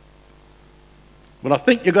 But I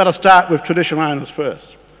think you've got to start with traditional owners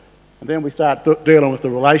first. And then we start dealing with the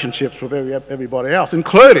relationships with everybody else,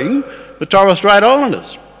 including the Torres Strait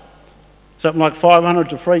Islanders. Something like 500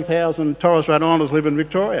 to 3,000 Torres Strait Islanders live in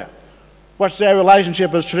Victoria. What's their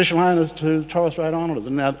relationship as traditional owners to Torres Strait Islanders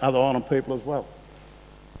and other island people as well?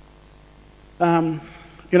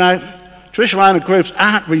 You know, traditional owner groups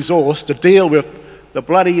aren't resourced to deal with the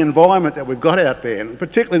bloody environment that we've got out there, and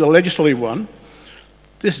particularly the legislative one.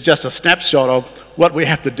 This is just a snapshot of what we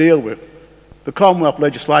have to deal with. The Commonwealth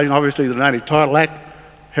legislation, obviously the Native Title Act,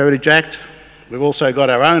 Heritage Act. We've also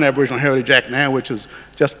got our own Aboriginal Heritage Act now, which has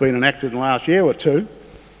just been enacted in the last year or two,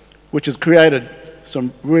 which has created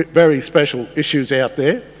some very special issues out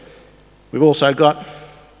there. We've also got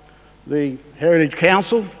the Heritage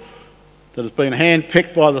Council that has been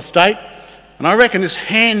hand-picked by the state. And I reckon this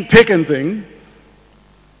hand-picking thing,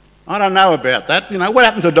 I don't know about that. You know, what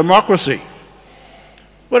happened to democracy?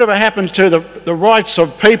 Whatever happened to the rights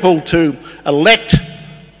of people to elect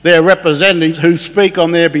their representatives who speak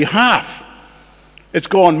on their behalf? It's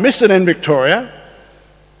gone missing in Victoria.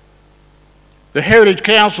 The Heritage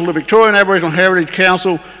Council, the Victorian Aboriginal Heritage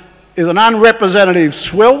Council, is an unrepresentative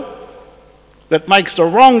swill that makes the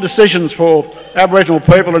wrong decisions for Aboriginal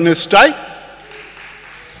people in this state.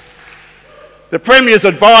 The Premier's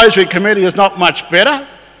Advisory Committee is not much better.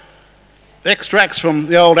 Extracts from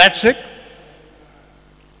the old ATSIC.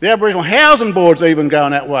 The Aboriginal Housing Board's even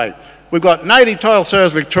going that way. We've got Native Title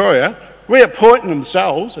Service Victoria reappointing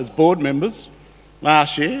themselves as board members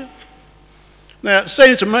last year. Now, it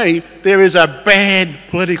seems to me there is a bad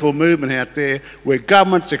political movement out there where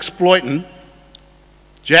government's exploiting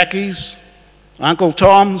Jackies, Uncle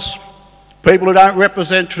Toms, people who don't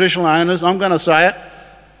represent traditional owners, I'm going to say it.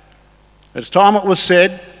 It's time it was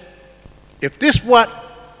said, if this is what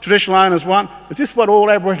traditional owners want, is this what all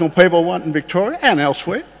Aboriginal people want in Victoria and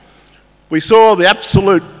elsewhere? We saw the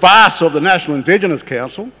absolute farce of the National Indigenous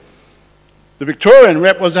Council. The Victorian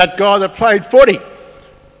rep was that guy that played footy.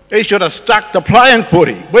 He should have stuck to playing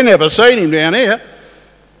footy. We never seen him down here,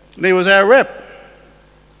 and he was our rep.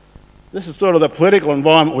 This is sort of the political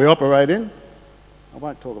environment we operate in. I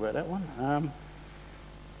won't talk about that one.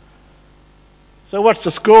 So what's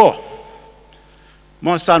the score?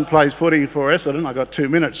 My son plays footy for Essendon. I've got 2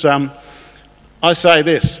 minutes. I say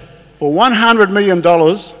this, for $100 million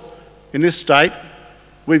in this state,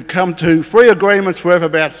 we've come to free agreements worth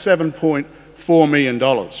about $7.4 million.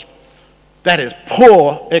 That is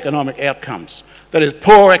poor economic outcomes. That is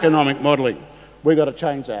poor economic modelling. We've got to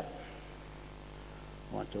change that.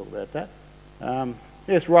 I won't talk about that.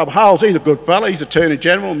 Yes, Rob Hulls, he's a good fella. He's Attorney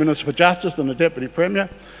General, Minister for Justice and the Deputy Premier.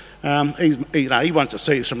 He wants to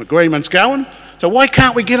see some agreements going. So why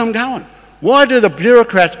can't we get them going? Why do the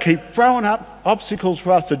bureaucrats keep throwing up obstacles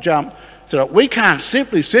for us to jump so that we can't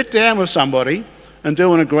simply sit down with somebody and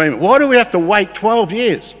do an agreement? Why do we have to wait 12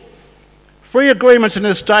 years? Free agreements in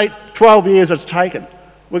this state, 12 years it's taken.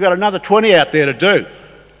 We've got another 20 out there to do.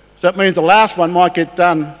 So that means the last one might get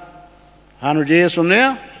done 100 years from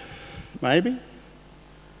now, maybe.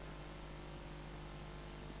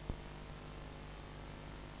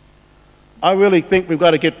 I really think we've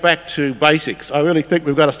got to get back to basics. I really think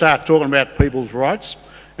we've got to start talking about people's rights,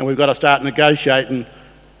 and we've got to start negotiating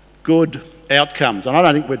good outcomes. And I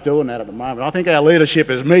don't think we're doing that at the moment. I think our leadership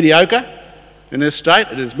is mediocre in this state.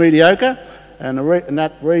 It is mediocre, and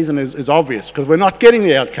that reason is obvious, because we're not getting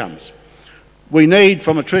the outcomes. We need,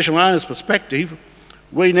 from a traditional owner's perspective,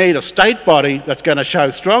 we need a state body that's going to show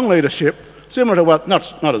strong leadership, similar to what,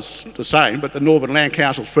 not as the same, but the Northern Land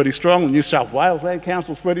Council's pretty strong, the New South Wales Land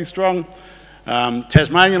Council's pretty strong,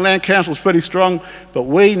 Tasmanian Land Council's pretty strong, but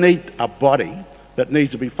we need a body that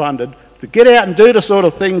needs to be funded to get out and do the sort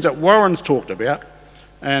of things that Warren's talked about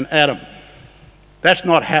and Adam. That's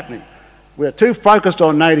not happening. We're too focused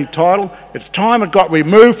on native title. It's time it got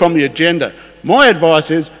removed from the agenda. My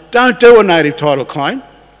advice is, don't do a native title claim.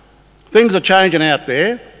 Things are changing out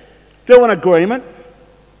there. Do an agreement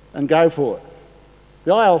and go for it.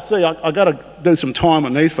 The ILC, I've got to do some time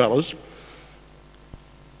on these fellas.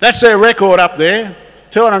 That's their record up there.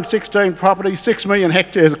 216 properties, 6 million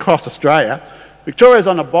hectares across Australia. Victoria's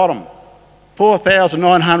on the bottom,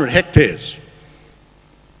 4,900 hectares.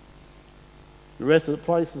 The rest of the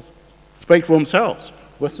places speak for themselves.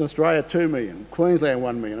 Western Australia, 2 million, Queensland,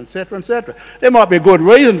 1 million, etc., etc. There might be a good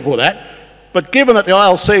reason for that, but given that the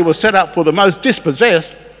ILC was set up for the most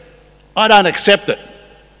dispossessed, I don't accept it.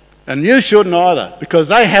 And you shouldn't either, because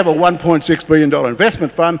they have a $1.6 billion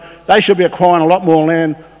investment fund. They should be acquiring a lot more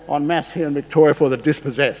land en masse here in Victoria for the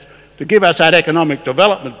dispossessed, to give us that economic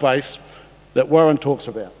development base that Warren talks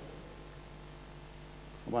about.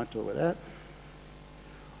 I won't talk about that.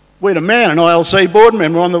 We demand an ILC board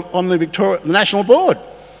member on the National Board.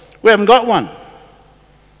 We haven't got one.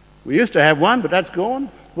 We used to have one, but that's gone.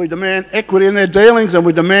 We demand equity in their dealings, and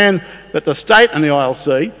we demand that the state and the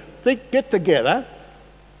ILC get together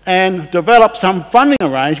and develop some funding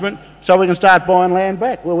arrangement so we can start buying land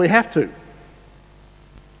back. Well, we have to.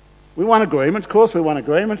 We want agreements, of course we want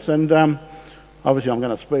agreements, and obviously I'm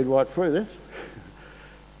going to speed right through this.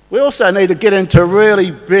 We also need to get into really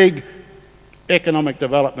big economic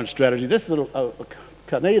development strategies. This is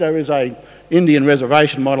Canida is an Indian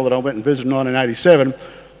reservation model that I went and visited in 1987.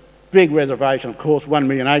 Big reservation, of course, 1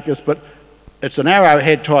 million acres, but it's an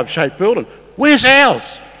arrowhead type shaped building. Where's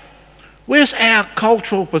ours? Where's our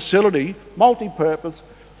cultural facility, multi-purpose,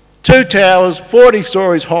 2 towers, 40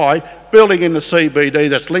 stories high, building in the CBD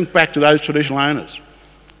that's linked back to those traditional owners?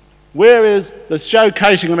 Where is the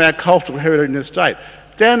showcasing of our cultural heritage in this state?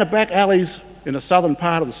 Down the back alleys in the southern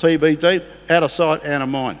part of the CBD, out of sight, out of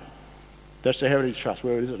mind. That's the Heritage Trust,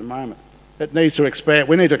 where it is at the moment. It needs to expand.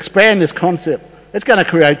 We need to expand this concept. It's going to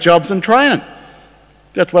create jobs and training.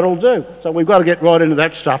 That's what it'll do. So we've got to get right into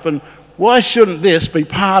that stuff. And why shouldn't this be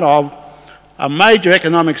part of a major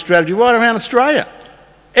economic strategy right around Australia?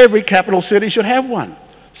 Every capital city should have one.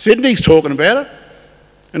 Sydney's talking about it,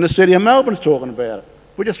 and the city of Melbourne's talking about it.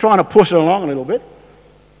 We're just trying to push it along a little bit.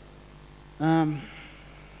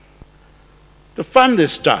 To fund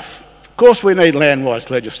this stuff, of course we need land rights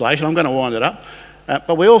legislation. I'm going to wind it up.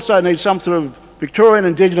 But we also need some sort of Victorian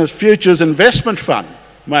Indigenous Futures Investment Fund,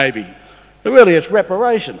 maybe. But really it's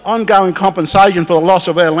reparation, ongoing compensation for the loss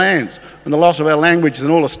of our lands and the loss of our languages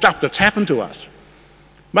and all the stuff that's happened to us.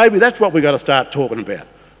 Maybe that's what we've got to start talking about.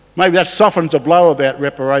 Maybe that softens the blow about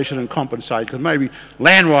reparation and compensation, because maybe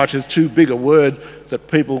land rights is too big a word that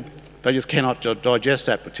people, they just cannot digest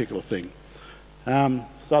that particular thing.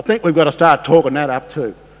 So I think we've got to start talking that up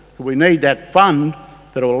too. We need that fund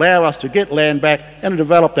that will allow us to get land back and to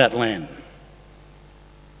develop that land.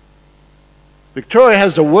 Victoria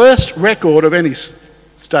has the worst record of any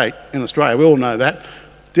state in Australia, we all know that.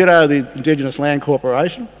 Ditto the Indigenous Land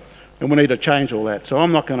Corporation, and we need to change all that. So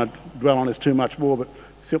I'm not going to dwell on this too much more, but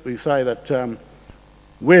simply say that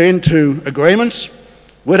we're into agreements.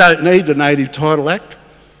 We don't need the Native Title Act.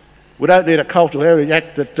 We don't need a Cultural Heritage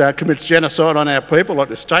Act that commits genocide on our people like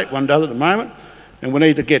the state one does at the moment. And we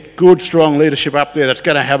need to get good, strong leadership up there that's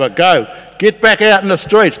going to have a go. Get back out in the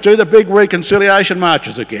streets, do the big reconciliation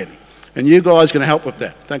marches again. And you guys can help with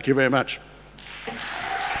that. Thank you very much.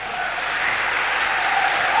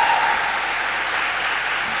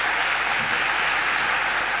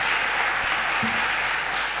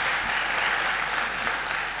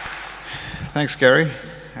 Thanks, Gary,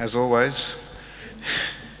 as always.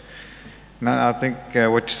 No, I think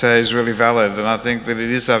what you say is really valid, and I think that it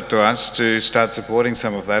is up to us to start supporting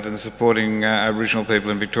some of that and supporting Aboriginal people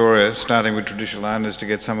in Victoria, starting with traditional owners to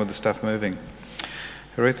get some of the stuff moving.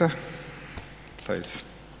 Aretha, please.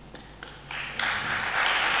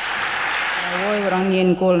 Woiwurrung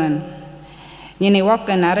yin kulan. Yini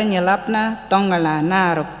wakan aran Ulupna tongala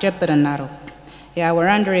naruk jeperan naruk. Ya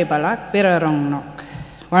Wurrundjerri-ballak birarong nok.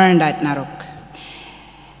 Warndite naruk.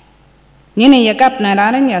 Yini yakap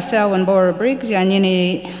nararan ya Aretha Briggs ya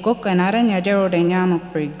yini kuka naran ya Geraldine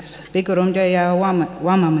Briggs. Bigurumja ya Wamba.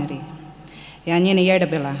 Ya yini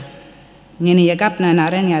Yerdabilla. Yini yakap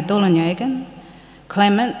naran ya Dhudhuroa.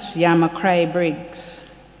 Clements ya McLean Briggs.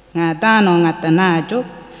 Nga dano nga tanajuk.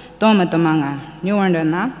 Toma tamanga.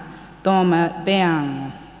 Nyuandana. Toma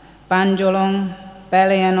beang. Bundjalung.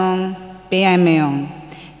 Balianong. Beameong.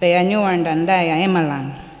 Bea nyuandanda ya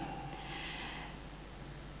emalang.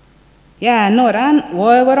 Ya Noran,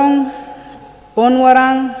 Woiwurrung,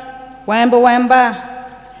 Wurrung, Wamba,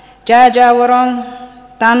 Wurrung,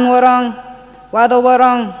 Wurrung,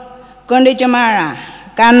 Wurrung, Gundijamara,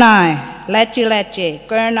 Kanai, Lechi,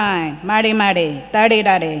 Kurnai, Mari, Tari,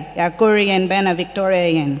 Yakurian Bena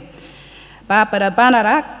Victorian, Papara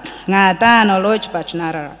Banarak, Ngadano Lojpach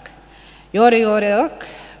Nararak, Yori,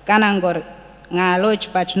 Kanangor, Nga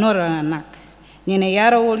Lojpach Nuranak, Nini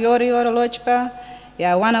Yaro Yori Lojpa,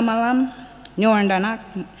 Ya wana malam, nyuandanak,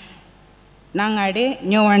 nangade,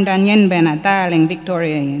 nyuandan yen bena, darling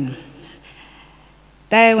Victorian.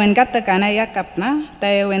 Tayo wen katakana yakapna,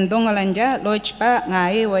 tayo wen dongalanja, lojpa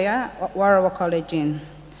ngai waya, Warwa College.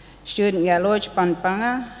 Student ya lojpan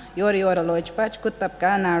panga, yori lojpa,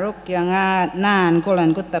 kutapka, naruk ya nga naan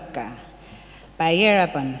kulan kutapka.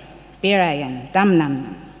 Bayerapan, pirayan,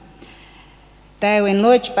 damnam. Tayo wen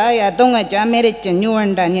lojpa ya dongaja merit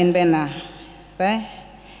nyuandan yen bena.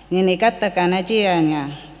 Nini katakana jianya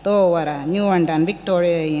towara nyuandan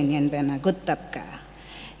Victoria yen bena gutapka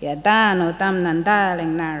ya dano tamnan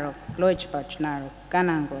daling narok lojpach narok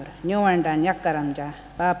kanangor nyuandan yakaramja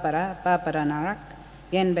papara narak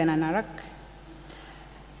yen bena narak.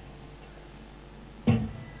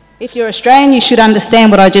 If you're Australian, you should understand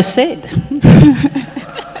what I just said.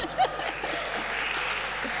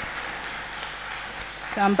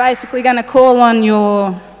 So I'm basically going to call on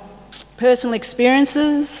your personal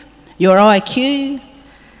experiences, your IQ,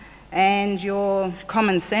 and your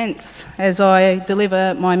common sense as I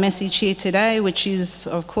deliver my message here today, which is,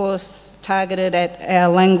 of course, targeted at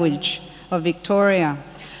our language of Victoria.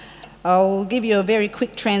 I'll give you a very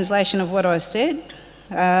quick translation of what I said.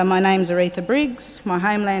 My name's Aretha Briggs. My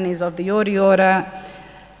homeland is of the Yorta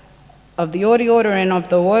and of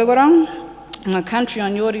the Woiwurrung. My country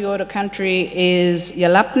on Yorta country is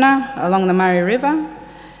Ulupna along the Murray River.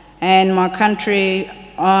 And my country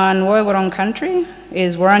on Woiwurrung country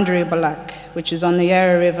is Wurrundjerri-ballak, which is on the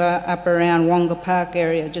Yarra River up around Wonga Park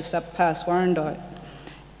area, just up past Wurrung,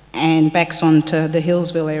 and backs onto the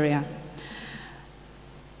Hillsville area.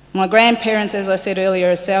 My grandparents, as I said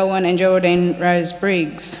earlier, are Selwyn and Geraldine Rose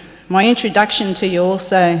Briggs. My introduction to you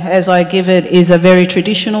also, as I give it, is a very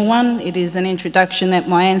traditional one. It is an introduction that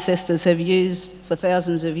my ancestors have used for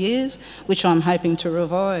thousands of years, which I'm hoping to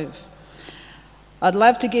revive. I'd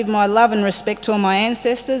love to give my love and respect to all my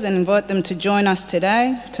ancestors and invite them to join us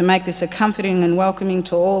today to make this a comforting and welcoming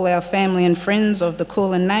to all our family and friends of the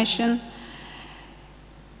Kulin Nation.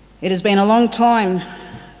 It has been a long time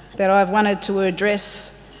that I've wanted to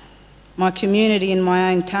address my community in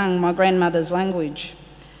my own tongue, my grandmother's language.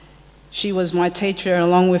 She was my teacher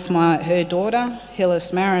along with her daughter,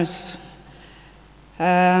 Hillis Maris.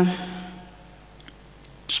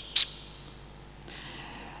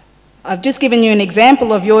 I've just given you an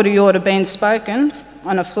example of Yorta being spoken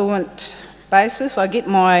on a fluent basis. I get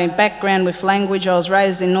my background with language. I was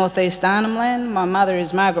raised in northeast Arnhem Land. My mother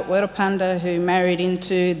is Margaret Werrapanda, who married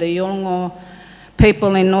into the Wurrung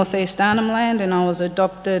people in northeast Arnhem Land, and I was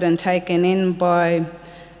adopted and taken in by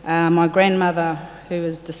my grandmother, who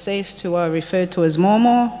is deceased, who I refer to as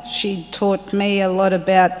Mormor. She taught me a lot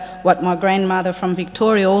about what my grandmother from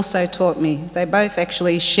Victoria also taught me. They both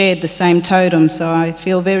actually shared the same totem, so I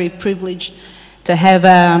feel very privileged to have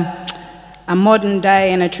a modern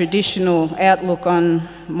day and a traditional outlook on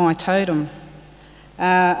my totem.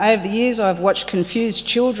 Over the years, I've watched confused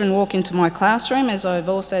children walk into my classroom, as I've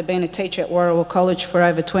also been a teacher at Wurrung College for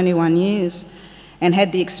over 21 years, and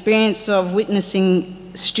had the experience of witnessing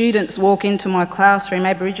students walk into my classroom,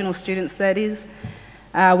 Aboriginal students that is,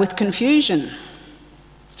 with confusion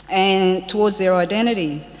and towards their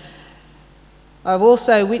identity. I've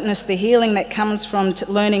also witnessed the healing that comes from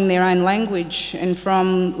learning their own language and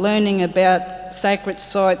from learning about sacred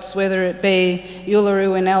sites, whether it be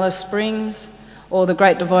Uluru in Alice Springs or the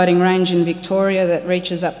Great Dividing Range in Victoria that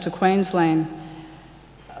reaches up to Queensland.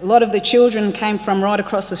 A lot of the children came from right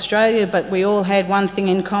across Australia, but we all had one thing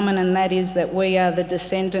in common, and that is that we are the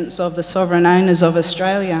descendants of the sovereign owners of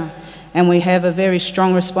Australia, and we have a very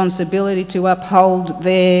strong responsibility to uphold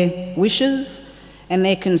their wishes and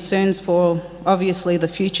their concerns for, obviously, the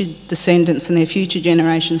future descendants and their future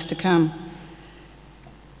generations to come.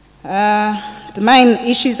 The main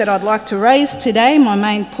issues that I'd like to raise today, my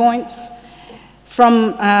main points,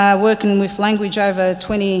 from working with language over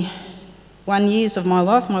 21 years of my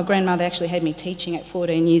life. My grandmother actually had me teaching at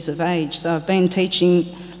 14 years of age, so I've been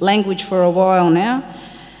teaching language for a while now,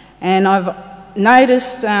 and I've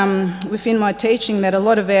noticed within my teaching that a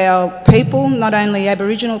lot of our people, not only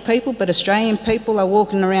Aboriginal people but Australian people, are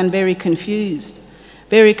walking around very confused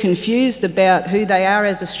about who they are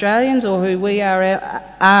as Australians or who we are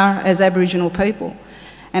as Aboriginal people.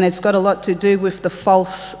 And it's got a lot to do with the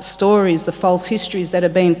false stories, the false histories that are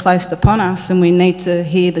being placed upon us, and we need to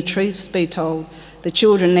hear the truths be told. The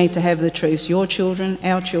children need to have the truths, your children,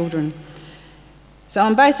 our children. So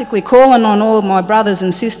I'm basically calling on all of my brothers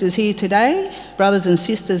and sisters here today, brothers and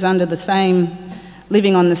sisters under the same,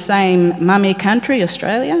 living on the same mummy country,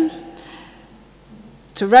 Australia,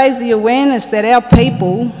 to raise the awareness that our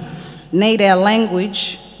people need our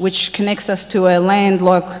language, which connects us to our land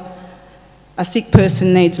like a sick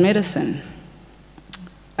person needs medicine.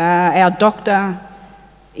 Our doctor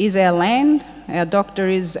is our land, our doctor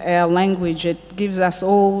is our language. It gives us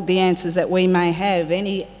all the answers that we may have.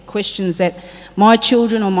 Any questions that my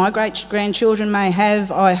children or my great-grandchildren may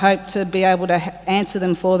have, I hope to be able to answer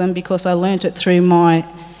them for them, because I learnt it through my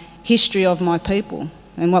history of my people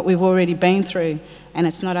and what we've already been through, and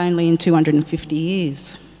it's not only in 250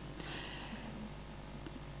 years.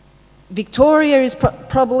 Victoria is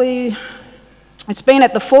probably, it's been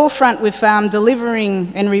at the forefront with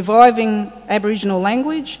delivering and reviving Aboriginal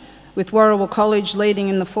language, with Wurrung College leading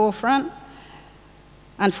in the forefront.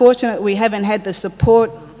 Unfortunately, we haven't had the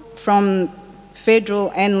support from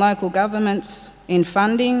federal and local governments in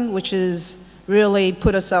funding, which has really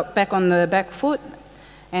put us back on the back foot.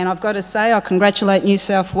 And I've got to say, I congratulate New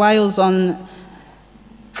South Wales on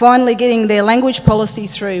finally getting their language policy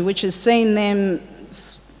through, which has seen them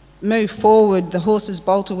move forward the horse's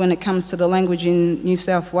bolter when it comes to the language in New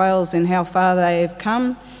South Wales, and how far they have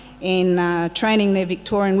come in training their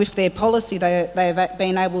Victorian with their policy. They have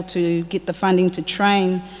been able to get the funding to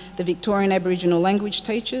train the Victorian Aboriginal language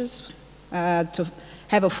teachers, to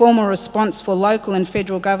have a formal response for local and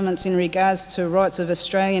federal governments in regards to rights of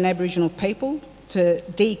Australian Aboriginal people, to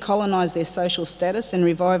decolonise their social status and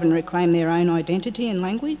revive and reclaim their own identity and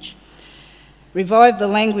language. Revive the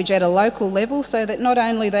language at a local level so that not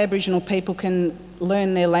only the Aboriginal people can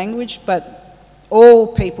learn their language, but all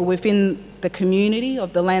people within the community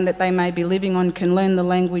of the land that they may be living on can learn the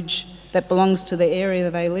language that belongs to the area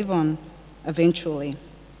that they live on eventually.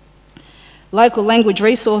 Local language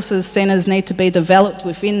resources centres need to be developed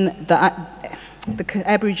within the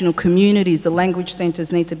Aboriginal communities. The language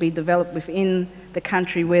centres need to be developed within the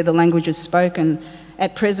country where the language is spoken.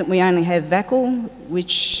 At present, we only have VACL,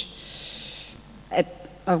 which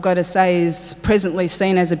I've got to say is presently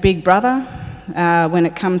seen as a big brother when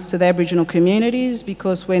it comes to the Aboriginal communities,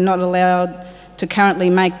 because we're not allowed to currently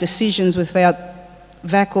make decisions without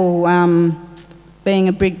VACL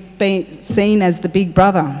being seen as the big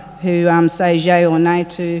brother who says yay or nay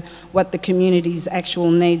to what the community's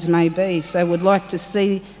actual needs may be. So we'd like to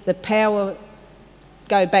see the power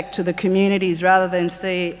go back to the communities rather than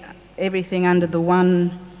see everything under the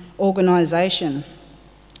one organisation.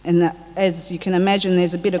 And as you can imagine,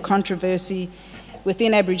 there's a bit of controversy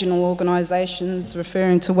within Aboriginal organisations,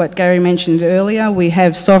 referring to what Gary mentioned earlier, we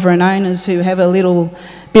have sovereign owners who have a little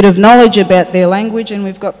bit of knowledge about their language, and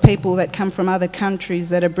we've got people that come from other countries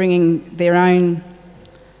that are bringing their own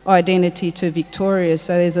identity to Victoria.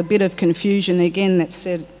 So there's a bit of confusion again that's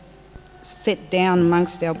set down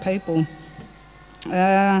amongst our people.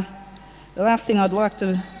 The last thing I'd like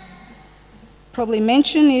to probably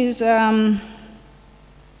mention is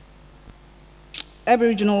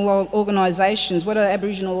Aboriginal organisations. What are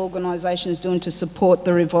Aboriginal organisations doing to support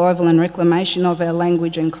the revival and reclamation of our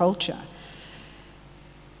language and culture?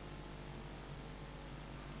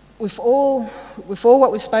 With all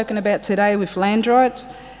what we've spoken about today with land rights,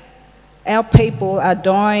 our people are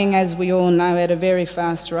dying, as we all know, at a very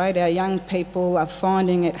fast rate. Our young people are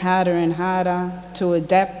finding it harder and harder to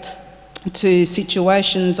adapt to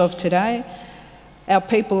situations of today. Our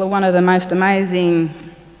people are one of the most amazing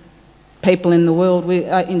people in the world.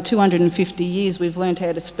 In 250 years, we've learned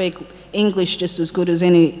how to speak English just as good as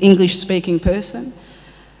any English-speaking person.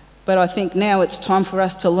 But I think now it's time for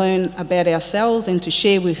us to learn about ourselves and to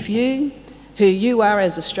share with you who you are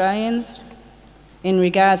as Australians in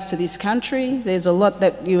regards to this country. There's a lot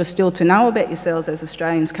that you are still to know about yourselves as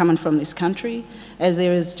Australians coming from this country, as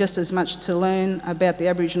there is just as much to learn about the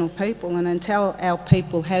Aboriginal people. And until our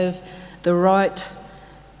people have the right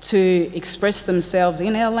to express themselves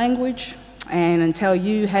in our language, and until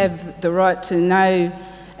you have the right to know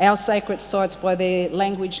our sacred sites by their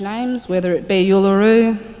language names, whether it be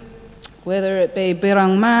Uluru, whether it be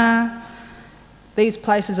Wurrung, these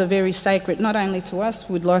places are very sacred, not only to us.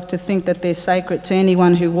 We'd like to think that they're sacred to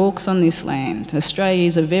anyone who walks on this land. Australia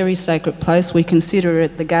is a very sacred place. We consider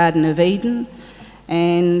it the Garden of Eden,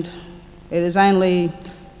 and it is only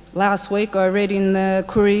last week I read in the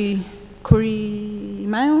Koori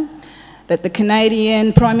Mail that the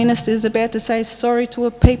Canadian Prime Minister is about to say sorry to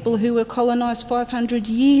a people who were colonised 500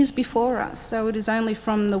 years before us. So it is only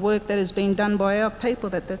from the work that has been done by our people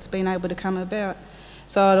that that's been able to come about.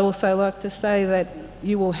 So I'd also like to say that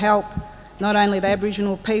you will help not only the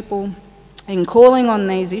Aboriginal people in calling on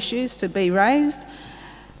these issues to be raised,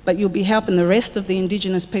 but you'll be helping the rest of the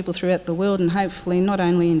Indigenous people throughout the world, and hopefully not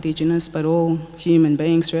only Indigenous but all human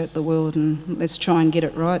beings throughout the world, and let's try and get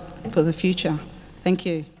it right for the future. Thank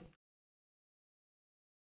you.